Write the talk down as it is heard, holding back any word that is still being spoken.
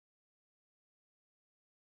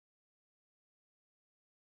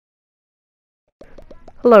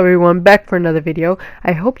Hello everyone, back for another video.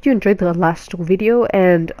 I hope you enjoyed the last video,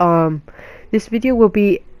 and this video will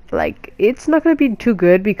be like, it's not gonna be too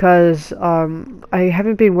good because I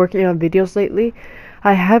haven't been working on videos lately.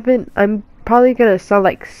 I'm probably gonna sound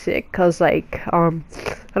like sick cuz I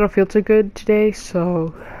don't feel too good today,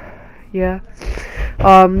 so yeah.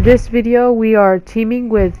 This video we are teaming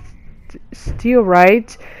with Steel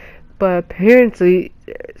Right, but apparently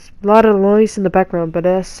there's a lot of noise in the background, but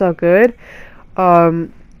that's so good.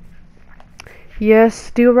 Um, yes,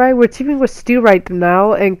 Steel Right. We're teaming with Steel Right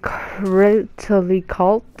now and Retail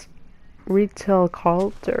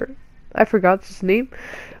Cult, or I forgot his name,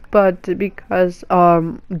 but because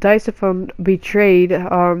Dicephone betrayed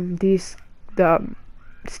the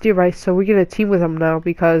Steel Right, so we're gonna team with him now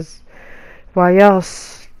because why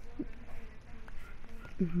else?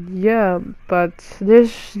 Yeah, but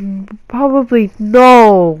there's no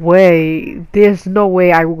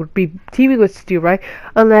way I would be teaming with Stu, right?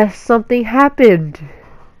 Unless something happened.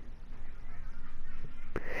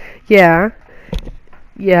 Yeah,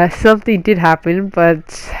 yeah, something did happen,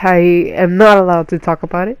 but I am not allowed to talk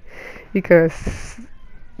about it because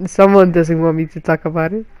someone doesn't want me to talk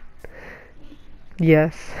about it.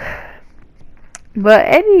 Yes. But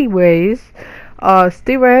anyways,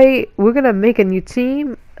 stay right. We're gonna make a new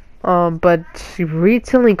team. But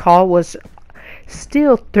Retailing Call was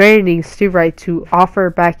still threatening Steve Wright to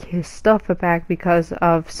offer back his stuff back because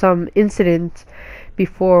of some incident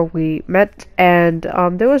before we met, and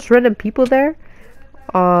there was random people there,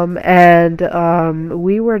 and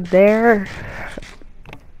we were there,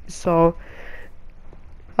 so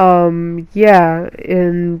yeah,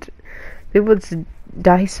 and there was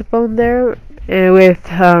Dicephone there, and with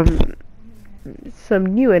some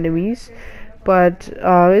new enemies. But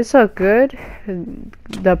it's all good.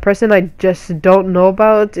 The person I just don't know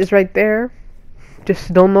about is right there.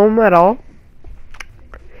 Just don't know him at all.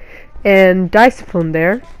 And Dicephone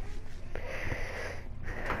there.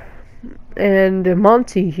 And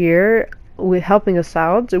Monty here with helping us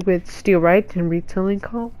out with Steel Right and Retailing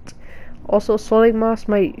Cult. Also, Sonic Moss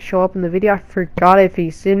might show up in the video. I forgot if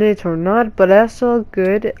he's in it or not, but that's all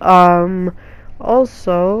good.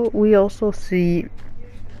 Also, we also see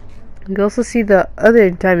the other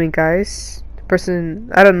timing guys. The person,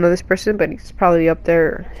 I don't know this person, but he's probably up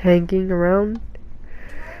there hanging around.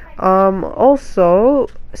 Also,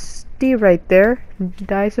 Steve right there,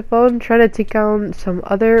 Dicephone, trying to take down some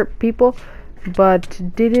other people, but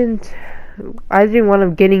I didn't want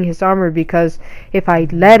him getting his armor because if I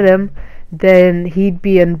let him, then he'd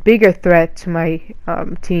be a bigger threat to my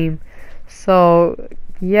team. So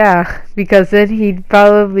yeah, because then he'd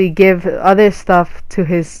probably give other stuff to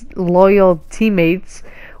his loyal teammates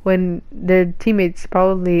when their teammates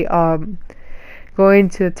probably going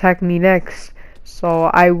to attack me next.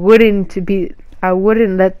 So I wouldn't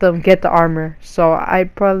let them get the armor. So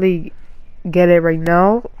I'd probably get it right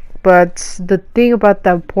now. But the thing about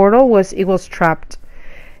that portal was it was trapped.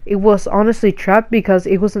 It was honestly trapped because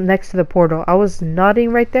it wasn't next to the portal. I was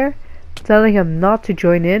nodding right there, telling him not to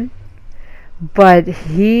join in, but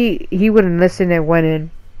he wouldn't listen and went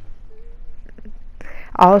in.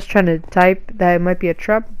 I was trying to type that it might be a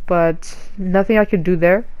trap, but nothing I could do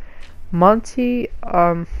there. Monty,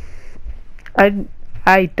 I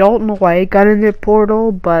don't know why I got in the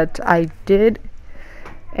portal, but I did,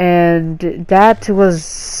 and that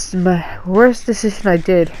was my worst decision I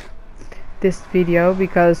did this video,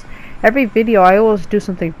 because every video I always do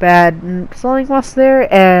something bad. Something was there,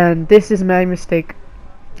 and this is my mistake.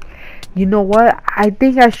 You know what? I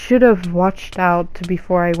think I should have watched out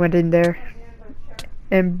before I went in there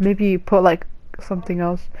and maybe put like something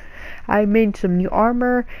else. I made some new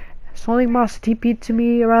armor. Sonic Moss TP'd to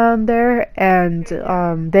me around there, and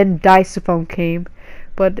then Dicephone came,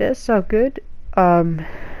 but it's all good.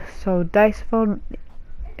 So Dicephone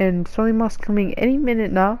and Sonic Moss coming any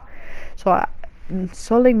minute now. So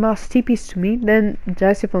Sonic Moss TP's to me, then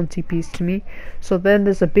Dicephone TP's to me. So then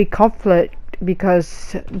there's a big conflict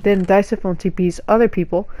because then Dicephone TP's other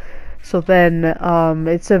people. So then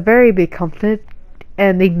it's a very big conflict,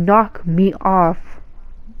 and they knock me off.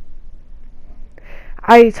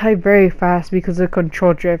 I type very fast because of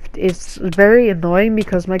control drift. It's very annoying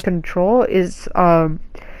because my control is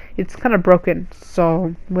it's kind of broken.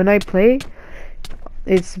 So when I play,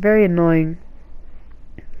 it's very annoying.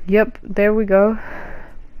 Yep, there we go.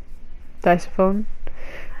 Dicephone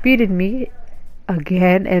beated me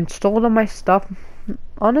again and stole all my stuff.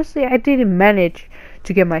 Honestly, I didn't manage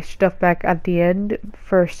to get my stuff back at the end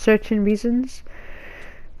for certain reasons,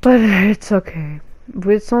 but it's okay.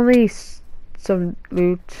 It's only some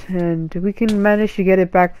loot, and we can manage to get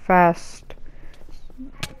it back fast.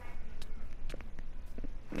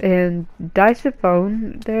 and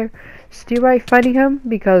Dicephone there, still right fighting him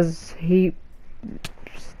because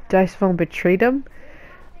Dicephone betrayed him,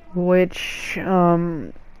 which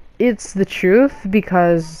it's the truth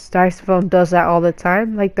because Dicephone does that all the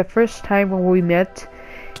time. Like the first time when we met,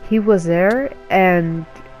 he was there and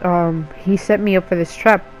he set me up for this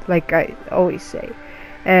trap, like I always say,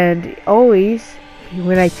 and always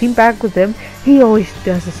when I team back with him, he always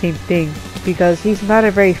does the same thing because he's not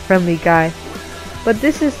a very friendly guy. But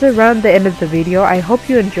this is around the end of the video. I hope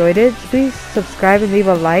you enjoyed it. Please subscribe and leave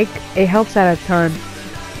a like. It helps out a ton.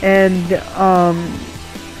 And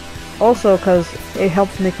also because it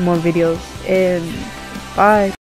helps make more videos. And bye.